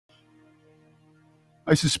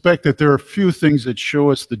I suspect that there are few things that show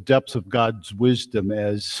us the depths of God's wisdom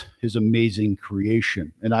as his amazing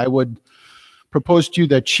creation. And I would propose to you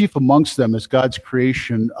that chief amongst them is God's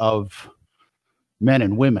creation of men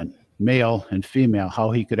and women, male and female, how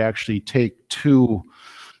he could actually take two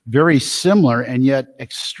very similar and yet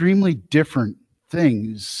extremely different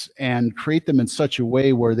things and create them in such a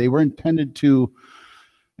way where they were intended to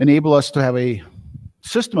enable us to have a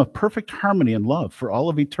system of perfect harmony and love for all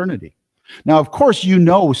of eternity. Now, of course,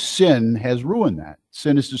 sin has ruined that.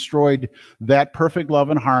 Sin has destroyed that perfect love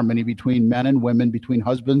and harmony between men and women, between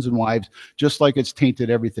husbands and wives, just like it's tainted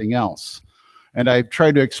everything else. And I've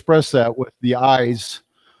tried to express that with the eyes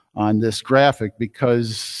on this graphic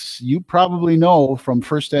because you probably know from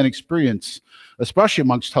firsthand experience, especially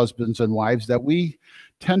amongst husbands and wives, that we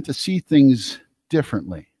tend to see things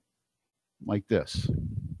differently, like this.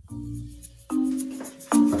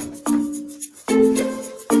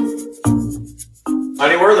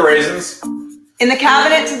 Honey, where are the raisins? In the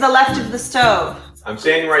cabinet to the left of the stove. I'm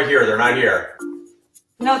standing right here. They're not here.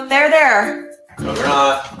 No, they're there. No, they're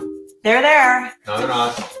not. They're there. No, they're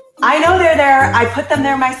not. I know they're there. I put them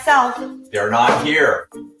there myself. They're not here.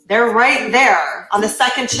 They're right there on the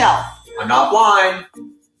second shelf. I'm not blind.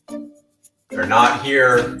 They're not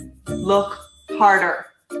here. Look harder.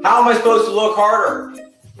 How am I supposed to look harder?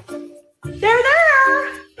 They're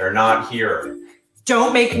there. They're not here.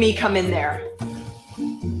 Don't make me come in there.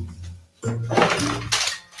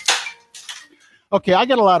 Okay, I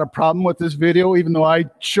got a lot of problem with this video, even though I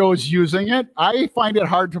chose using it. I find it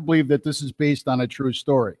hard to believe that this is based on a true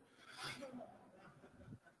story.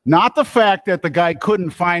 Not the fact that the guy couldn't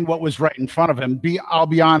find what was right in front of him. I'll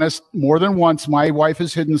be honest, more than once, my wife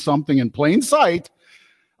has hidden something in plain sight.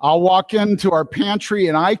 I'll walk into our pantry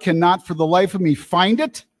and I cannot for the life of me find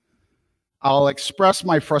it. I'll express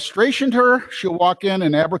my frustration to her. She'll walk in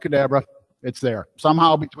and abracadabra, it's there.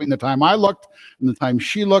 Somehow between the time I looked and the time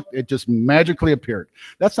she looked, it just magically appeared.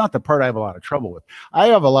 That's not the part I have a lot of trouble with. I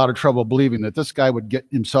have a lot of trouble believing that this guy would get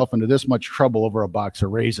himself into this much trouble over a box of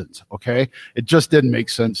raisins, okay? It just didn't make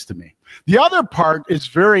sense to me. The other part is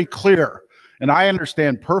very clear, and I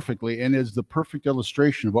understand perfectly, and is the perfect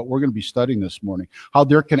illustration of what we're going to be studying this morning, how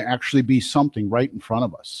there can actually be something right in front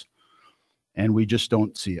of us, and we just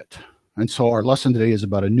don't see it. And so our lesson today is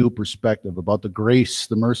about a new perspective, about the grace,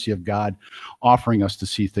 the mercy of God offering us to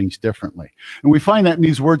see things differently. And we find that in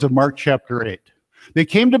these words of Mark chapter 8. They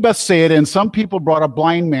came to Bethsaida, and some people brought a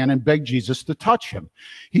blind man and begged Jesus to touch him.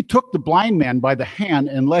 He took the blind man by the hand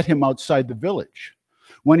and led him outside the village.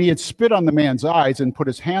 When he had spit on the man's eyes and put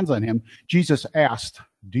his hands on him, Jesus asked,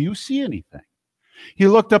 "Do you see anything?" He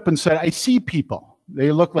looked up and said, "I see people.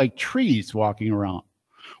 They look like trees walking around."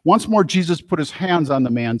 Once more, Jesus put his hands on the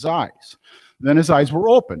man's eyes. Then his eyes were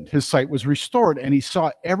opened, his sight was restored, and he saw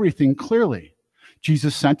everything clearly.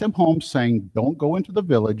 Jesus sent him home, saying, "Don't go into the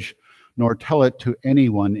village, nor tell it to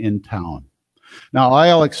anyone in town." Now,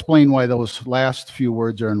 I'll explain why those last few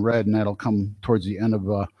words are in red, and that'll come towards the end of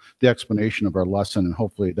the explanation of our lesson, and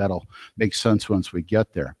hopefully that'll make sense once we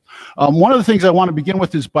get there. One of the things I want to begin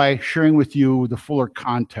with is by sharing with you the fuller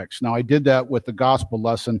context. Now, I did that with the gospel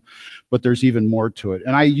lesson, but there's even more to it.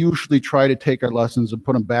 And I usually try to take our lessons and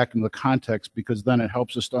put them back into the context, because then it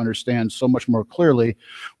helps us to understand so much more clearly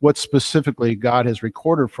what specifically God has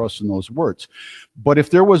recorded for us in those words. But if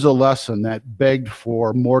there was a lesson that begged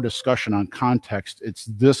for more discussion on context, it's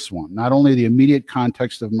this one. Not only the immediate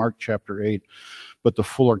context of Mark chapter 8, but the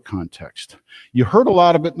fuller context. You heard a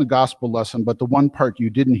lot of it in the gospel lesson, but the one part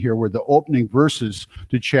you didn't hear were the opening verses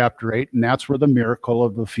to chapter 8, and that's where the miracle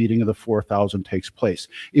of the feeding of the 4,000 takes place.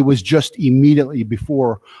 It was just immediately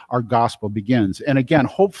before our gospel begins. And again,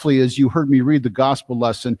 hopefully, as you heard me read the gospel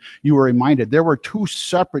lesson, you were reminded there were two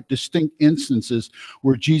separate, distinct instances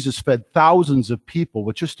where Jesus fed thousands of people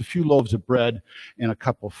with just a few loaves of bread and a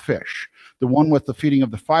couple of fish. The one with the feeding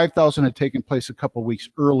of the 5,000 had taken place a couple of weeks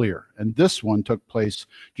earlier, and this one took place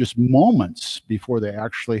just moments before they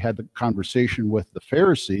actually had the conversation with the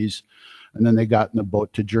Pharisees, and then they got in the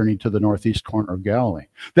boat to journey to the northeast corner of Galilee.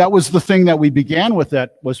 That was the thing that we began with.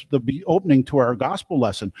 That was the opening to our gospel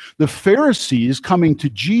lesson. The Pharisees coming to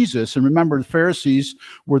Jesus, and remember, the Pharisees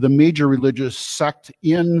were the major religious sect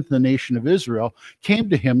in the nation of Israel, came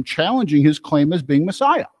to him challenging his claim as being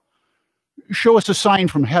Messiah. Show us a sign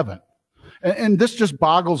from heaven. And this just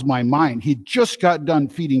boggles my mind. He just got done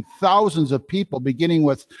feeding thousands of people, beginning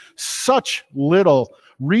with such little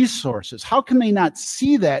resources. How can they not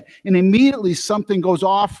see that? And immediately something goes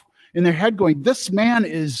off in their head going, this man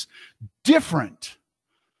is different.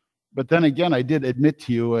 But then again, I did admit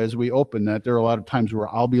to you as we opened that there are a lot of times where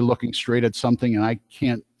I'll be looking straight at something and I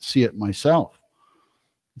can't see it myself.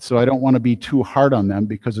 So I don't want to be too hard on them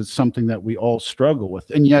because it's something that we all struggle with.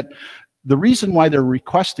 And yet, the reason why they're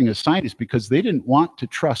requesting a sign is because they didn't want to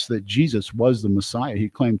trust that Jesus was the Messiah he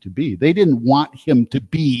claimed to be. They didn't want him to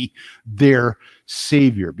be their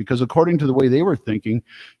Savior because according to the way they were thinking,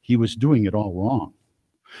 he was doing it all wrong.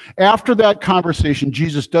 After that conversation,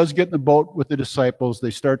 Jesus does get in the boat with the disciples.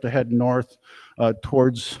 They start to head north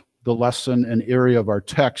towards the lesson and area of our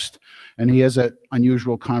text, and he has that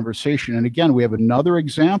unusual conversation. And again, we have another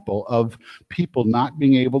example of people not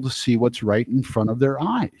being able to see what's right in front of their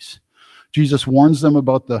eyes. Jesus warns them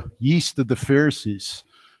about the yeast of the Pharisees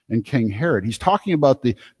and King Herod. He's talking about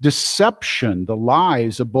the deception, the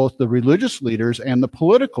lies of both the religious leaders and the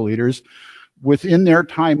political leaders within their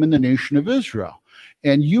time in the nation of Israel.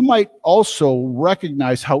 And you might also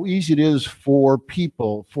recognize how easy it is for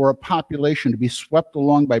people, for a population to be swept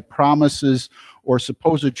along by promises or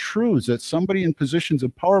supposed truths that somebody in positions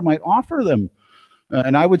of power might offer them.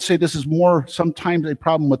 And I would say this is more sometimes a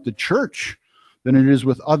problem with the church than it is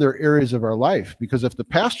with other areas of our life. Because if the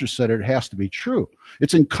pastor said it, it has to be true.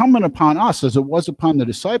 It's incumbent upon us, as it was upon the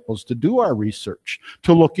disciples, to do our research,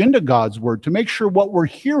 to look into God's word, to make sure what we're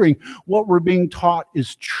hearing, what we're being taught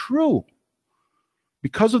is true.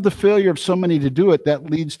 Because of the failure of so many to do it, that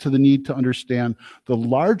leads to the need to understand the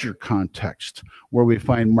larger context where we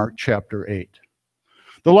find Mark chapter 8.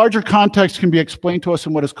 The larger context can be explained to us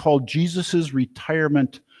in what is called Jesus's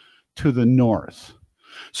retirement to the north.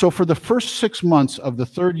 So for the first 6 months of the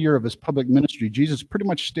third year of his public ministry, Jesus pretty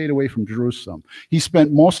much stayed away from Jerusalem. He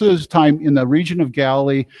spent most of his time in the region of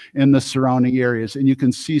Galilee and the surrounding areas, and you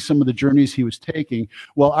can see some of the journeys he was taking.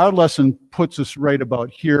 Well, our lesson puts us right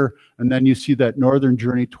about here, and then you see that northern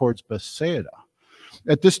journey towards Bethsaida.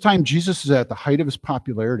 At this time, Jesus is at the height of his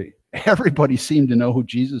popularity. Everybody seemed to know who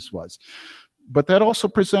Jesus was. But that also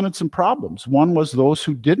presented some problems. One was those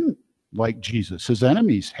who didn't like Jesus. His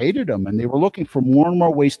enemies hated him, and they were looking for more and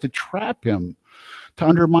more ways to trap him, to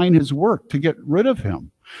undermine his work, to get rid of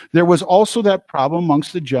him. There was also that problem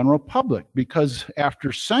amongst the general public, because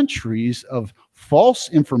after centuries of false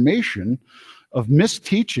information, of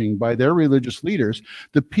misteaching by their religious leaders,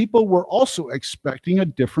 the people were also expecting a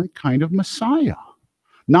different kind of Messiah.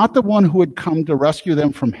 Not the one who would come to rescue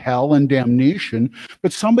them from hell and damnation,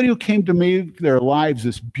 but somebody who came to make their lives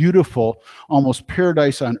this beautiful, almost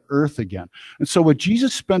paradise on earth again. And so what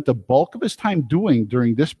Jesus spent the bulk of his time doing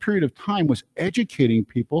during this period of time was educating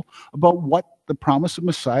people about what the promise of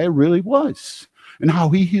Messiah really was and how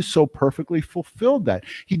he so perfectly fulfilled that.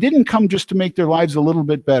 He didn't come just to make their lives a little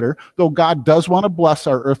bit better, though God does want to bless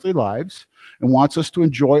our earthly lives and wants us to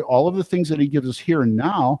enjoy all of the things that he gives us here and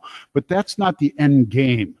now, but that's not the end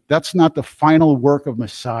game. That's not the final work of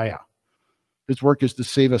Messiah. His work is to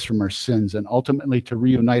save us from our sins and ultimately to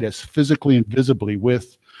reunite us physically and visibly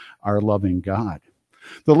with our loving God.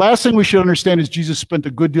 The last thing we should understand is Jesus spent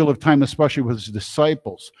a good deal of time, especially with his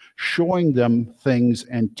disciples, showing them things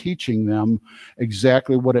and teaching them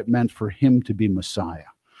exactly what it meant for him to be Messiah.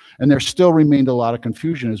 And there still remained a lot of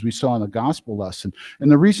confusion, as we saw in the gospel lesson.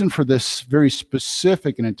 And the reason for this very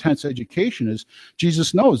specific and intense education is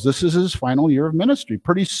Jesus knows this is his final year of ministry.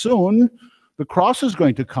 Pretty soon, the cross is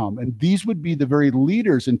going to come, and these would be the very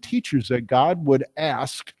leaders and teachers that God would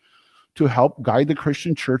ask to help guide the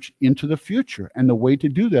Christian church into the future. And the way to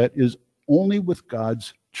do that is only with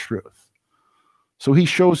God's truth. So he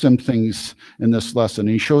shows them things in this lesson.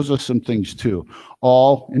 He shows us some things too,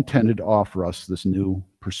 all intended to offer us this new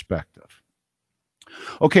perspective.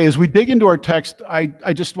 Okay, as we dig into our text, I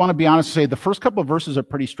just want to be honest and say the first couple of verses are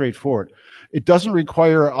pretty straightforward. It doesn't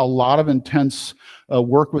require a lot of intense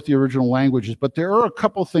work with the original languages, but there are a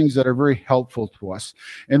couple things that are very helpful to us.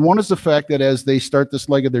 And one is the fact that as they start this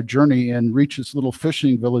leg of their journey and reach this little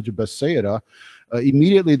fishing village of Bethsaida,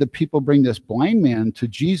 immediately the people bring this blind man to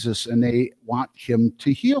Jesus and they want him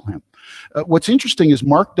to heal him. What's interesting is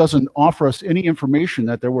Mark doesn't offer us any information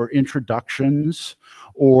that there were introductions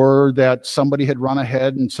or that somebody had run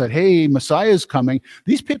ahead and said, hey, Messiah is coming.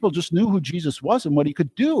 These people just knew who Jesus was and what he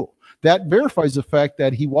could do. That verifies the fact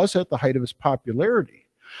that he was at the height of his popularity.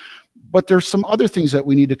 But there's some other things that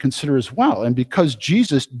we need to consider as well. And because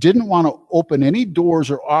Jesus didn't want to open any doors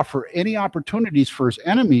or offer any opportunities for his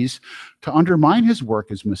enemies to undermine his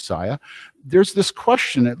work as Messiah, there's this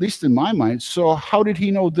question, at least in my mind, so how did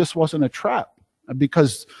he know this wasn't a trap?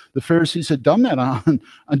 Because the Pharisees had done that on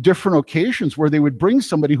different occasions where they would bring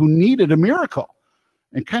somebody who needed a miracle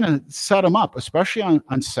and kind of set him up, especially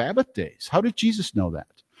on Sabbath days. How did Jesus know that?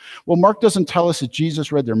 Well, Mark doesn't tell us that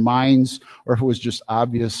Jesus read their minds or if it was just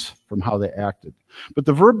obvious from how they acted. But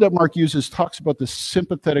the verb that Mark uses talks about the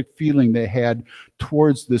sympathetic feeling they had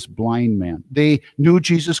towards this blind man. They knew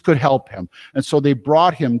Jesus could help him, and so they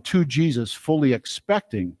brought him to Jesus fully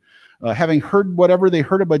expecting. Having heard whatever they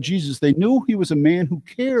heard about Jesus, they knew he was a man who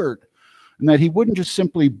cared and that he wouldn't just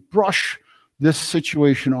simply brush this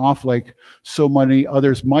situation off like so many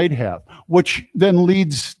others might have, which then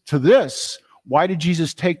leads to this. Why did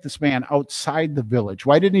Jesus take this man outside the village?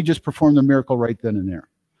 Why didn't he just perform the miracle right then and there?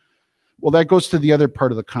 Well, that goes to the other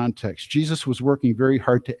part of the context. Jesus was working very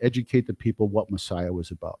hard to educate the people what Messiah was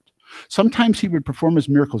about. Sometimes he would perform his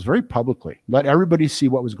miracles very publicly, let everybody see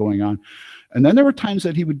what was going on. And then there were times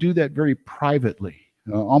that he would do that very privately,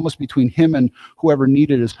 almost between him and whoever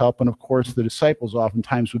needed his help. And of course, the disciples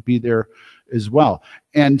oftentimes would be there as well.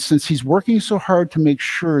 And since he's working so hard to make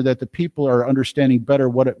sure that the people are understanding better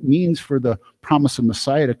what it means for the promise of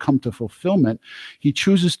Messiah to come to fulfillment, he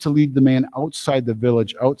chooses to lead the man outside the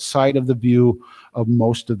village, outside of the view of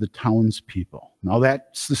most of the townspeople. Now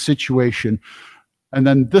that's the situation. And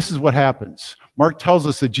then this is what happens. Mark tells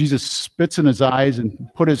us that Jesus spits in his eyes and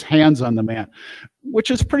put his hands on the man, which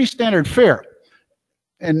is pretty standard fare.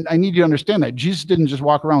 And I need you to understand that Jesus didn't just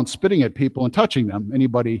walk around spitting at people and touching them,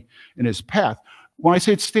 anybody in his path. When I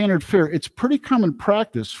say it's standard fare, it's pretty common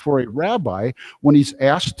practice for a rabbi when he's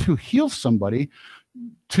asked to heal somebody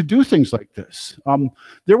to do things like this.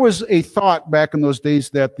 There was a thought back in those days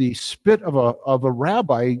that the spit of a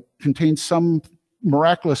rabbi contained some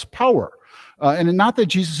miraculous power. And not that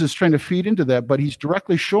Jesus is trying to feed into that, but he's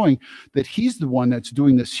directly showing that he's the one that's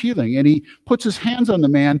doing this healing. And he puts his hands on the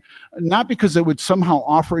man, not because it would somehow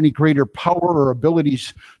offer any greater power or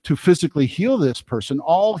abilities to physically heal this person.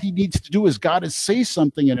 All he needs to do is God to say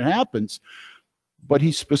something and it happens. But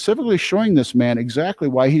he's specifically showing this man exactly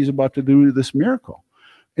why he's about to do this miracle.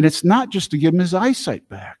 And it's not just to give him his eyesight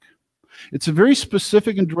back. It's a very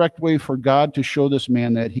specific and direct way for God to show this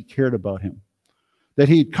man that he cared about him. That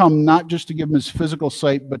he had come not just to give him his physical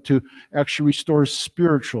sight, but to actually restore his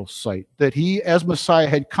spiritual sight. That he, as Messiah,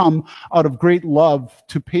 had come out of great love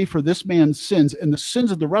to pay for this man's sins and the sins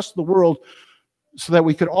of the rest of the world so that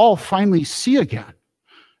we could all finally see again.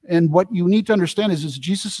 And what you need to understand is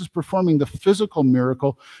Jesus is performing the physical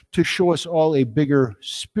miracle to show us all a bigger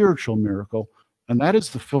spiritual miracle, and that is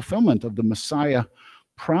the fulfillment of the Messiah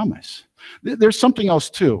promise. There's something else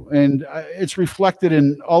too, and it's reflected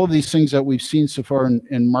in all of these things that we've seen so far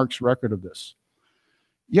in Mark's record of this.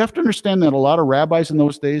 You have to understand that a lot of rabbis in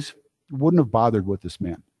those days wouldn't have bothered with this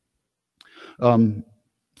man.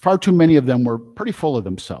 Far too many of them were pretty full of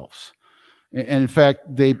themselves. And in fact,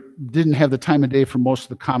 they didn't have the time of day for most of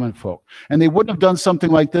the common folk. And they wouldn't have done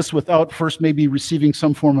something like this without first maybe receiving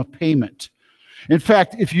some form of payment. In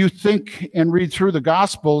fact, if you think and read through the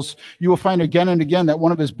Gospels, you will find again and again that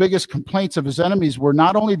one of his biggest complaints of his enemies were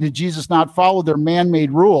not only did Jesus not follow their man-made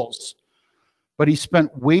rules, but he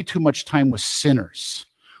spent way too much time with sinners,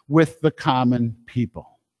 with the common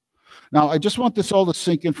people. Now, I just want this all to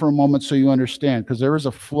sink in for a moment so you understand, because there is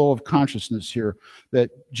a flow of consciousness here that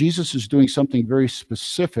Jesus is doing something very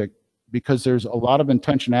specific because there's a lot of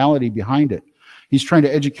intentionality behind it. He's trying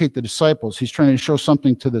to educate the disciples. He's trying to show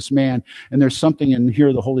something to this man, and there's something in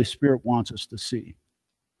here the Holy Spirit wants us to see.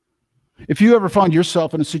 If you ever found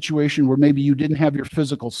yourself in a situation where maybe you didn't have your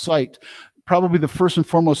physical sight, probably the first and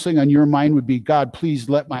foremost thing on your mind would be, God, please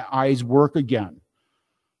let my eyes work again.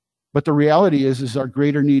 But the reality is our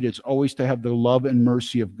greater need is always to have the love and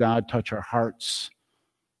mercy of God touch our hearts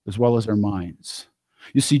as well as our minds.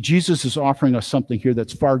 You see, Jesus is offering us something here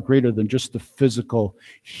that's far greater than just the physical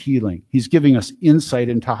healing. He's giving us insight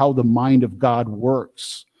into how the mind of God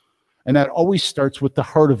works. And that always starts with the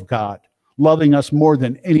heart of God, loving us more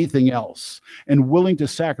than anything else and willing to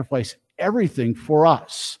sacrifice everything for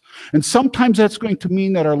us. And sometimes that's going to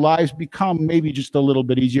mean that our lives become maybe just a little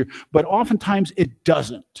bit easier, but oftentimes it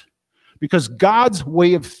doesn't. Because God's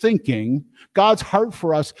way of thinking, God's heart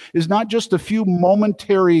for us is not just a few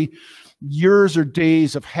momentary years or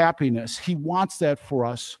days of happiness. He wants that for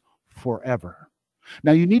us forever.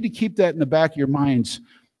 Now, you need to keep that in the back of your minds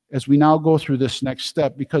as we now go through this next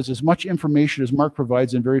step, because as much information as Mark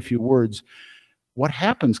provides in very few words, what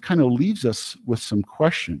happens kind of leaves us with some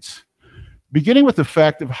questions, beginning with the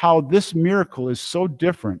fact of how this miracle is so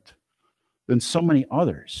different than so many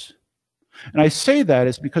others. And I say that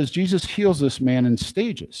is because Jesus heals this man in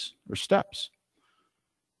stages or steps.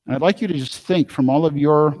 And I'd like you to just think from all of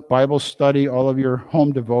your Bible study, all of your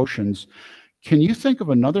home devotions, can you think of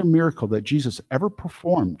another miracle that Jesus ever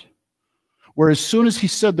performed where as soon as he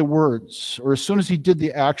said the words, or as soon as he did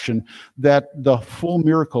the action, that the full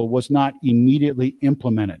miracle was not immediately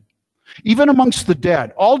implemented. Even amongst the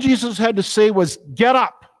dead, all Jesus had to say was, "Get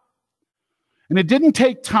up." And it didn't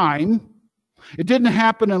take time. It didn't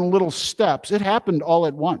happen in little steps. It happened all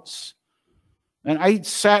at once. And I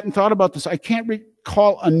sat and thought about this. I can't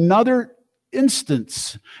recall another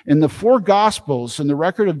instance in the four Gospels in the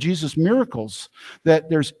record of Jesus' miracles that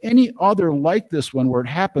there's any other like this one where it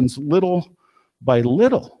happens little by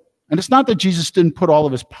little. And it's not that Jesus didn't put all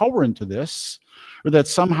of his power into this, or that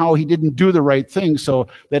somehow he didn't do the right thing so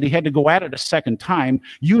that he had to go at it a second time.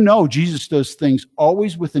 You know, Jesus does things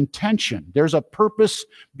always with intention. There's a purpose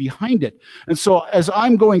behind it. And so as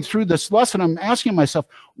I'm going through this lesson, I'm asking myself,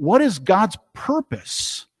 what is God's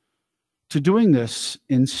purpose to doing this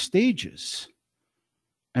in stages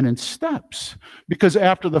and in steps? Because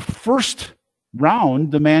after the first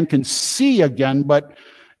round, the man can see again, but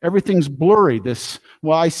everything's blurry.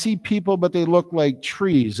 I see people, but they look like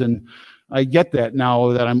trees. And I get that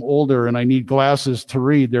now that I'm older and I need glasses to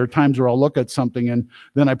read. There are times where I'll look at something and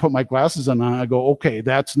then I put my glasses on and I go, okay,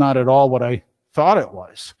 that's not at all what I thought it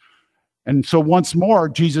was. And so once more,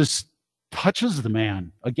 Jesus touches the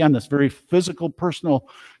man. Again, this very physical, personal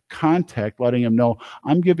contact, letting him know,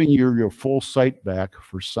 I'm giving you your full sight back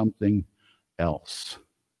for something else.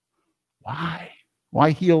 Why?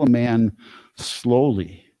 Why heal a man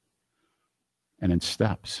slowly and in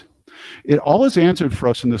steps? It all is answered for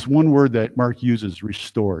us in this one word that Mark uses,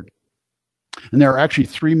 restored. And there are actually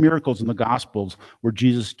 3 miracles in the Gospels where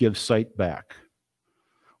Jesus gives sight back.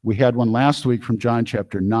 We had one last week from John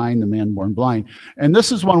chapter 9, the man born blind. And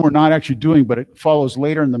this is one we're not actually doing, but it follows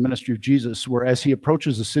later in the ministry of Jesus, where as he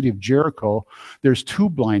approaches the city of Jericho, there's 2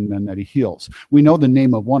 blind men that he heals. We know the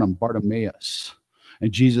name of one of them, Bartimaeus.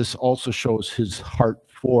 And Jesus also shows his heart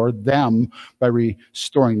for them by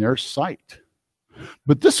restoring their sight.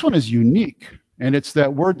 But this one is unique, and it's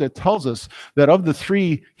that word that tells us that of the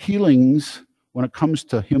 3 healings, when it comes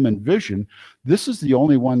to human vision, this is the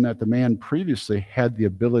only one that the man previously had the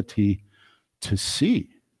ability to see.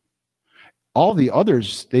 All the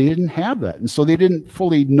others, they didn't have that, and so they didn't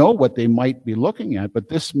fully know what they might be looking at, but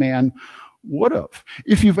this man would have.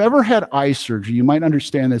 If you've ever had eye surgery, you might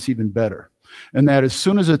understand this even better. And that as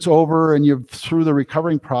soon as it's over and you're through the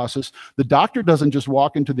recovering process, the doctor doesn't just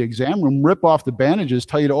walk into the exam room, rip off the bandages,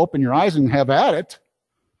 tell you to open your eyes and have at it.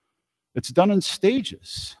 It's done in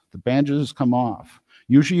stages. The bandages come off.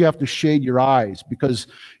 Usually you have to shade your eyes, because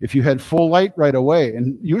if you had full light right away,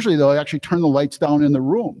 and usually they'll actually turn the lights down in the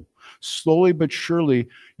room, slowly but surely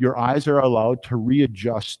your eyes are allowed to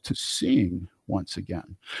readjust to seeing once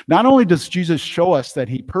again. Not only does Jesus show us that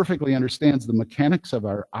he perfectly understands the mechanics of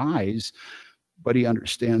our eyes, but he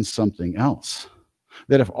understands something else.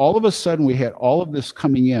 That if all of a sudden we had all of this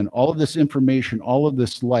coming in, all of this information, all of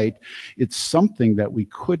this light, it's something that we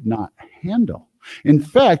could not handle. In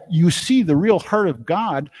fact, you see the real heart of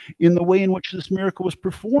God in the way in which this miracle was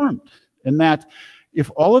performed. And that if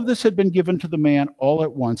all of this had been given to the man all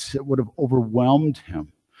at once, it would have overwhelmed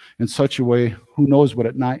him in such a way, who knows what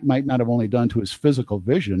it might not have only done to his physical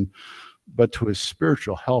vision, but to his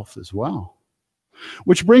spiritual health as well.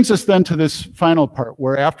 Which brings us then to this final part,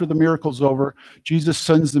 where after the miracle's over, Jesus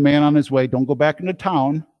sends the man on his way. Don't go back into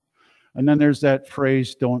town. And then there's that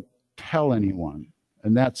phrase, don't tell anyone.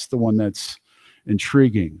 And that's the one that's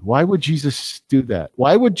intriguing. Why would Jesus do that?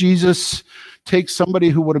 Why would Jesus take somebody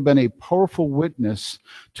who would have been a powerful witness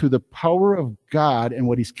to the power of God and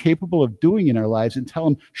what he's capable of doing in our lives and tell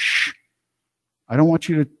him, shh, I don't want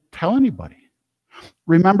you to tell anybody?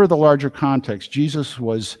 Remember the larger context. Jesus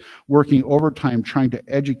was working overtime trying to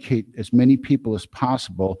educate as many people as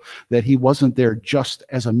possible that he wasn't there just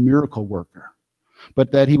as a miracle worker,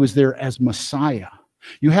 but that he was there as Messiah.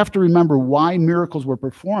 You have to remember why miracles were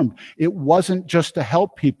performed. It wasn't just to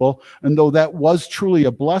help people, and though that was truly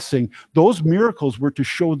a blessing, those miracles were to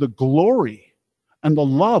show the glory and the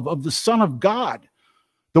love of the Son of God,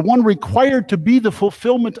 the one required to be the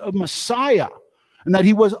fulfillment of Messiah, and that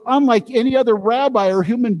he was unlike any other rabbi or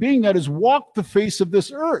human being that has walked the face of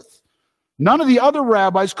this earth. None of the other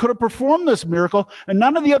rabbis could have performed this miracle, and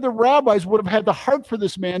none of the other rabbis would have had the heart for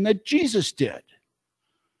this man that Jesus did.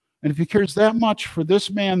 And if he cares that much for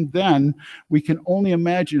this man then, we can only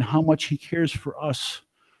imagine how much he cares for us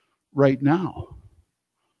right now.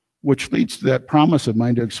 Which leads to that promise of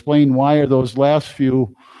mine to explain why are those last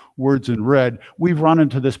few words in red. We've run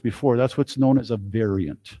into this before. That's what's known as a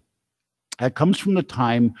variant. That comes from the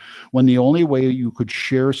time when the only way you could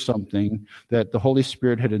share something that the Holy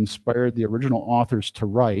Spirit had inspired the original authors to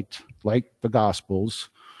write, like the Gospels,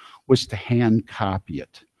 was to hand copy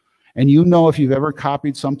it. And you know, if you've ever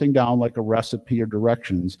copied something down like a recipe or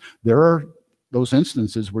directions, there are those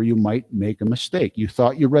instances where you might make a mistake. You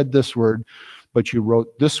thought you read this word, but you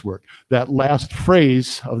wrote this word. That last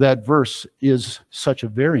phrase of that verse is such a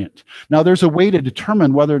variant. Now, there's a way to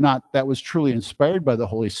determine whether or not that was truly inspired by the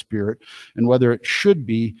Holy Spirit and whether it should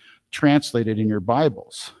be translated in your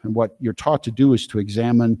Bibles. And what you're taught to do is to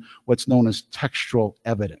examine what's known as textual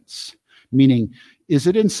evidence, meaning, is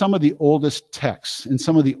it in some of the oldest texts, in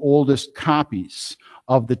some of the oldest copies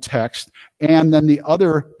of the text? And then the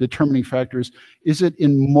other determining factor is it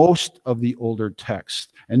in most of the older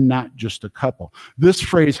texts and not just a couple? This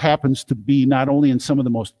phrase happens to be not only in some of the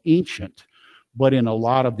most ancient, but in a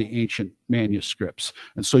lot of the ancient manuscripts.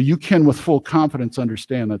 And so you can with full confidence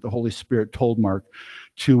understand that the Holy Spirit told Mark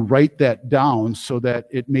to write that down so that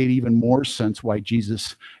it made even more sense why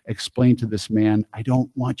Jesus explained to this man, I don't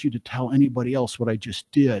want you to tell anybody else what I just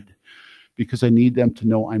did, because I need them to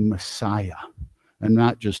know I'm Messiah. I'm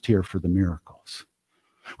not just here for the miracles.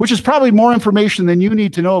 Which is probably more information than you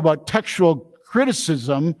need to know about textual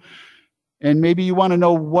criticism. And maybe you want to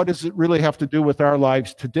know, what does it really have to do with our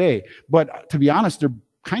lives today? But to be honest, they're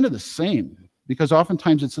kind of the same, because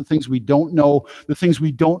oftentimes it's the things we don't know, the things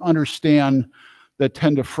we don't understand that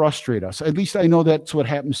tend to frustrate us. At least I know that's what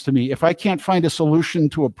happens to me. If I can't find a solution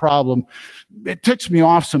to a problem, it ticks me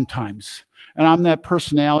off sometimes. And I'm that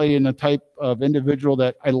personality and the type of individual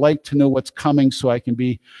that I like to know what's coming so I can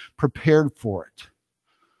be prepared for it,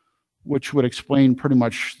 which would explain pretty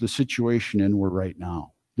much the situation we're right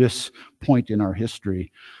now. This point in our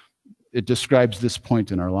history, it describes this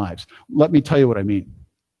point in our lives. Let me tell you what I mean.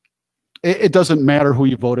 It doesn't matter who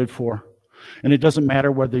you voted for, and it doesn't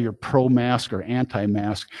matter whether you're pro-mask or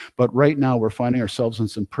anti-mask, but right now we're finding ourselves in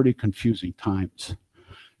some pretty confusing times.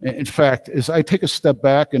 In fact, as I take a step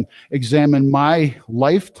back and examine my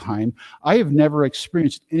lifetime, I have never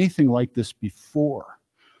experienced anything like this before.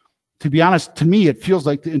 To be honest, to me, it feels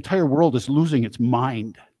like the entire world is losing its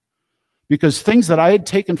mind. Because things that I had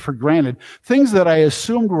taken for granted, things that I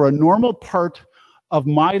assumed were a normal part of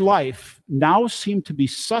my life, now seem to be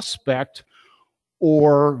suspect,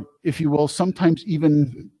 or, if you will, sometimes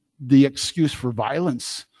even the excuse for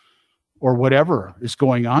violence or whatever is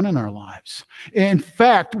going on in our lives. In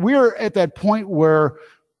fact, we're at that point where,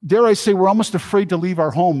 dare I say, we're almost afraid to leave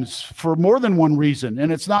our homes for more than one reason.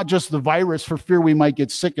 And it's not just the virus for fear we might get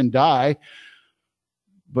sick and die.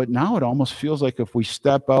 But now it almost feels like if we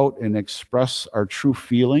step out and express our true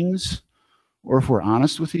feelings, or if we're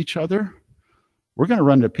honest with each other, we're going to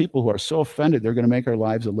run into people who are so offended they're going to make our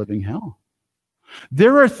lives a living hell.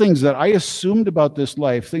 There are things that I assumed about this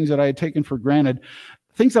life, things that I had taken for granted,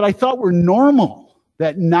 things that I thought were normal,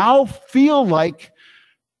 that now feel like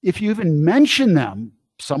if you even mention them,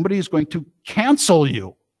 somebody is going to cancel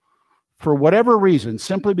you for whatever reason,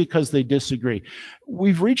 simply because they disagree.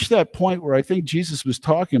 We've reached that point where I think Jesus was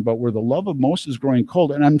talking about where the love of most is growing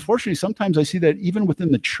cold. And unfortunately, sometimes I see that even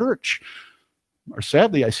within the church, or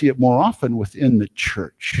sadly, I see it more often within the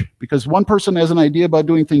church, because one person has an idea about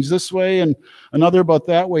doing things this way and another about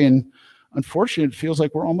that way. And unfortunately, it feels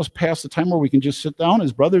like we're almost past the time where we can just sit down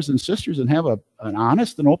as brothers and sisters and have an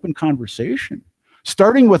honest and open conversation,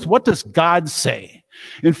 starting with, what does God say?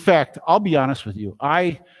 In fact, I'll be honest with you.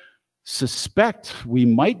 I suspect we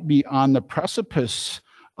might be on the precipice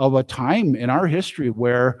of a time in our history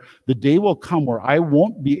where the day will come where I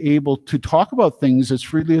won't be able to talk about things as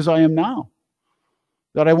freely as I am now.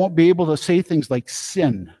 That I won't be able to say things like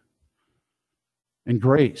sin and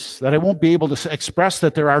grace. That I won't be able to express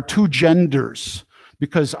that there are two genders,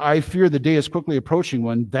 because I fear the day is quickly approaching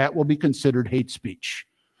when that will be considered hate speech,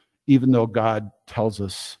 even though God tells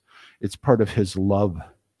us it's part of his love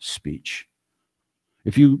speech.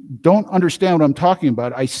 If you don't understand what I'm talking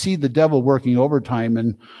about, I see the devil working overtime,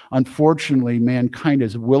 and unfortunately, mankind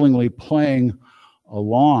is willingly playing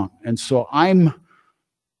along. And so I'm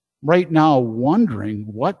right now wondering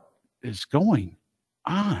what is going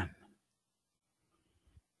on.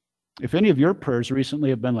 If any of your prayers recently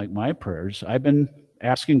have been like my prayers, I've been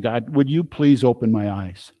asking God, would you please open my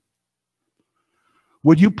eyes?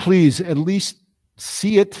 Would you please at least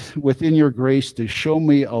see it within your grace to show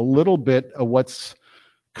me a little bit of what's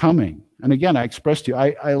coming? And again, I expressed to you,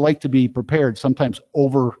 I like to be prepared, sometimes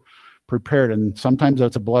over prepared, and sometimes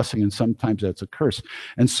that's a blessing and sometimes that's a curse.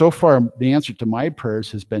 And so far, the answer to my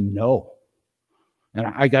prayers has been no. And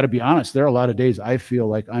I got to be honest, there are a lot of days I feel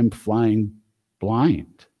like I'm flying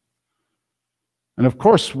blind. And of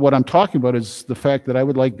course, what I'm talking about is the fact that I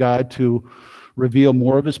would like God to reveal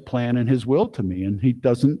more of his plan and his will to me. And he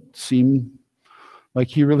doesn't seem like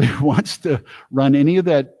he really wants to run any of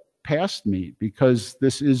that past me, because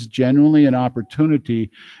this is genuinely an opportunity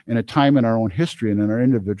in a time in our own history and in our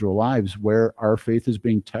individual lives where our faith is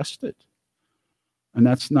being tested. And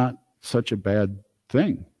that's not such a bad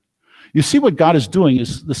thing. You see, what God is doing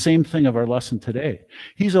is the same thing of our lesson today.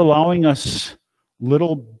 He's allowing us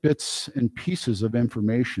little bits and pieces of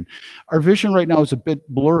information. Our vision right now is a bit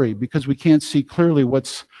blurry because we can't see clearly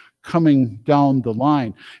what's coming down the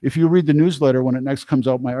line. If you read the newsletter when it next comes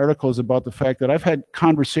out, my article is about the fact that I've had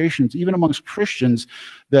conversations, even amongst Christians,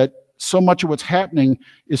 that so much of what's happening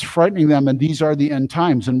is frightening them, and these are the end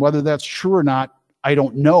times. And whether that's true or not, I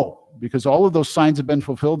don't know, because all of those signs have been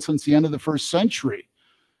fulfilled since the end of the first century,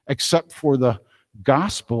 except for the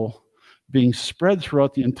gospel being spread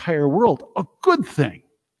throughout the entire world, a good thing.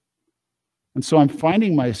 And so I'm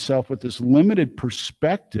finding myself with this limited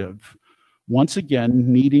perspective, once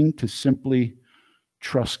again, needing to simply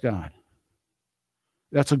trust God.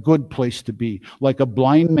 That's a good place to be, like a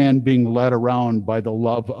blind man being led around by the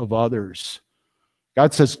love of others.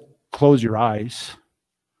 God says, close your eyes.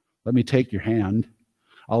 Let me take your hand.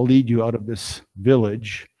 I'll lead you out of this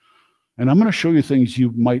village, and I'm going to show you things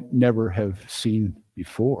you might never have seen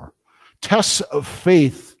before. Tests of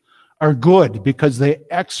faith are good because they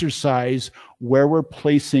exercise where we're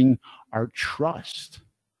placing our trust.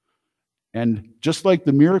 And just like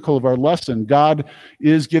the miracle of our lesson, God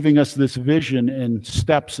is giving us this vision in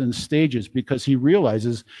steps and stages because he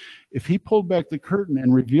realizes if he pulled back the curtain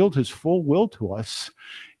and revealed his full will to us,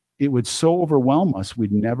 it would so overwhelm us,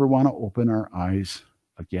 we'd never want to open our eyes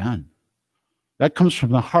again. That comes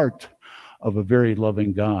from the heart of a very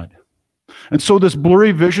loving God. And so this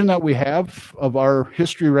blurry vision that we have of our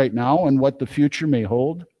history right now and what the future may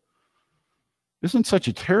hold isn't such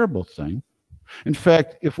a terrible thing. In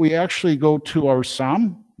fact, if we actually go to our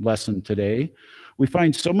Psalm lesson today, we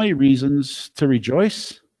find so many reasons to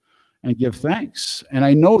rejoice and give thanks. And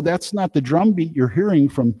I know that's not the drumbeat you're hearing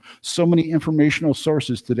from so many informational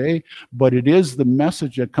sources today, but it is the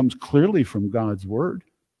message that comes clearly from God's word.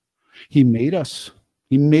 He made us.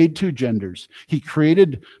 He made two genders. He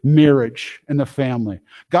created marriage and the family.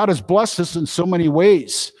 God has blessed us in so many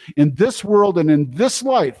ways in this world and in this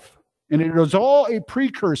life. And it is all a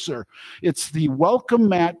precursor. It's the welcome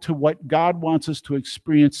mat to what God wants us to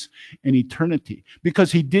experience in eternity.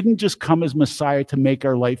 Because he didn't just come as Messiah to make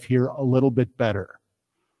our life here a little bit better.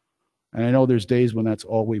 And I know there's days when that's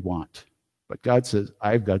all we want. But God says,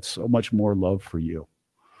 I've got so much more love for you.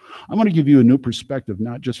 I'm going to give you a new perspective,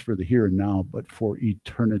 not just for the here and now, but for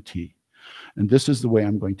eternity. And this is the way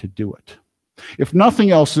I'm going to do it. If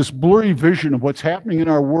nothing else, this blurry vision of what's happening in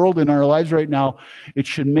our world, in our lives right now, it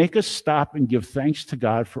should make us stop and give thanks to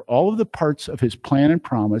God for all of the parts of his plan and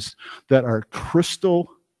promise that are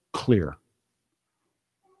crystal clear.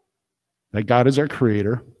 That God is our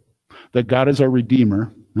creator, that God is our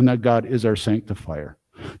redeemer, and that God is our sanctifier.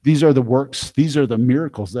 These are the works, these are the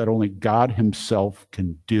miracles that only God himself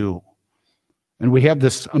can do. And we have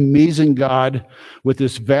this amazing God with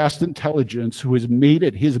this vast intelligence who has made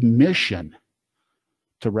it his mission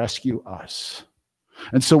to rescue us.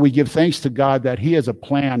 And so we give thanks to God that he has a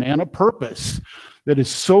plan and a purpose that is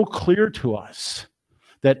so clear to us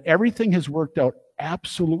that everything has worked out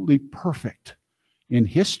absolutely perfect in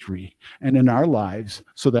history and in our lives,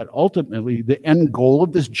 so that ultimately the end goal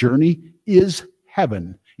of this journey is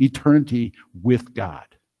heaven, eternity with God.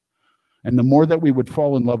 And the more that we would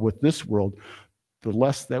fall in love with this world, the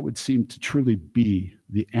less that would seem to truly be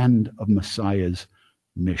the end of Messiah's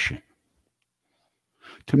mission.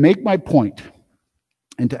 To make my point,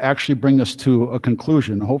 and to actually bring us to a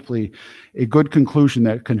conclusion, hopefully a good conclusion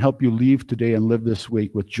that can help you leave today and live this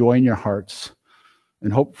week with joy in your hearts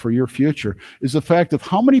and hope for your future, is the fact of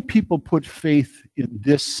how many people put faith in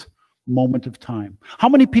this moment of time. How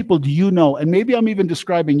many people do you know, and maybe I'm even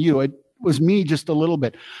describing you, it was me just a little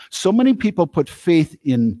bit. So many people put faith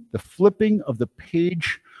in the flipping of the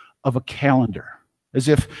page of a calendar, as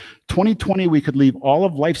if 2020 we could leave all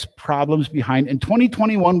of life's problems behind, and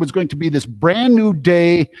 2021 was going to be this brand new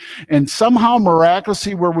day, and somehow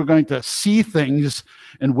miraculously where we're going to see things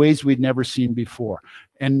in ways we'd never seen before.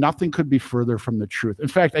 And nothing could be further from the truth. In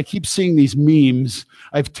fact, I keep seeing these memes.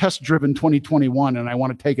 I've test-driven 2021, and I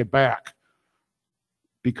want to take it back.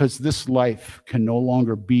 Because this life can no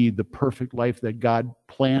longer be the perfect life that God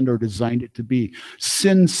planned or designed it to be.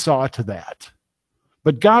 Sin saw to that.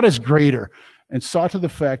 But God is greater and saw to the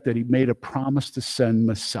fact that he made a promise to send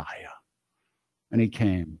Messiah. And he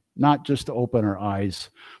came, not just to open our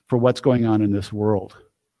eyes for what's going on in this world,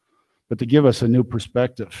 but to give us a new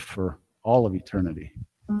perspective for all of eternity.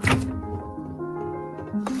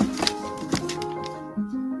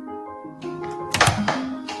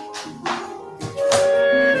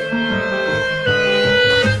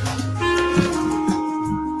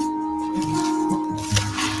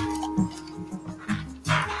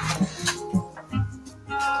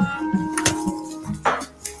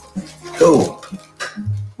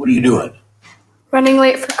 What are you doing? Running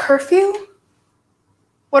late for curfew?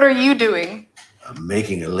 What are you doing? I'm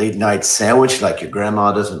making a late night sandwich like your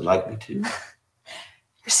grandma doesn't like me to.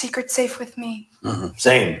 Your secret's safe with me. Mm-hmm.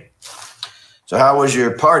 Same. So how was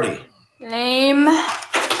your party? Lame.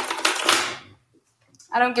 I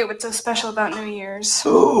don't get what's so special about New Year's.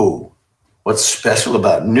 Oh, what's special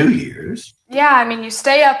about New Year's? Yeah, I mean, you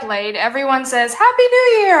stay up late, everyone says, Happy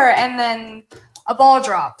New Year, and then a ball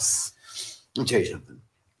drops. Let me tell you something.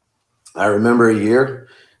 I remember a year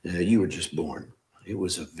you were just born. It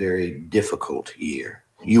was a very difficult year.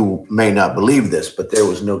 You may not believe this, but there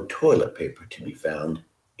was no toilet paper to be found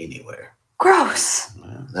anywhere. Gross.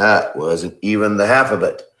 Well, that wasn't even the half of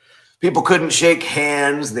it. People couldn't shake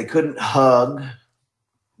hands. They couldn't hug.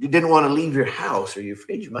 You didn't want to leave your house or you're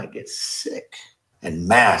afraid you might get sick. And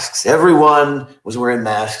masks. Everyone was wearing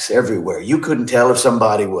masks everywhere. You couldn't tell if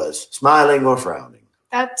somebody was smiling or frowning.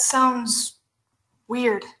 That sounds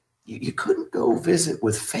weird. You couldn't go visit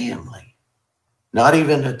with family. Not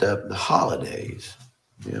even at the holidays.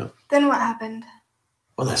 You know. Then what happened?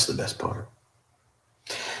 Well, that's the best part.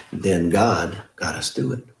 Then God got us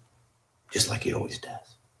through it. Just like he always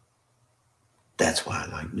does. That's why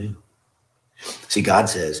I like new. See, God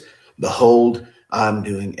says, behold, I'm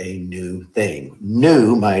doing a new thing.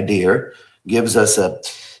 New, my dear, gives us a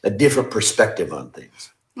different perspective on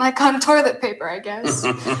things. Like on toilet paper, I guess.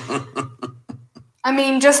 I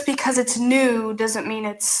mean, just because it's new doesn't mean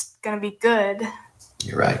it's going to be good.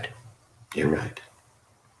 You're right. You're right.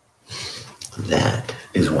 That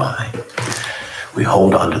is why we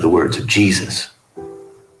hold on to the words of Jesus,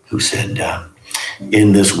 who said,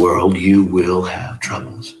 in this world you will have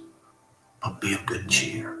troubles, but be of good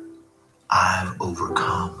cheer. I've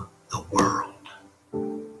overcome the world.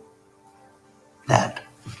 That,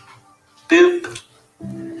 boop,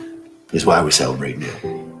 is why we celebrate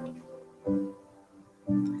new.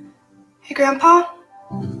 Hey, Grandpa.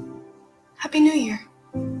 Happy New Year.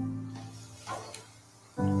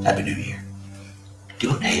 Happy New Year. Do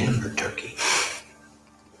you want ham or turkey?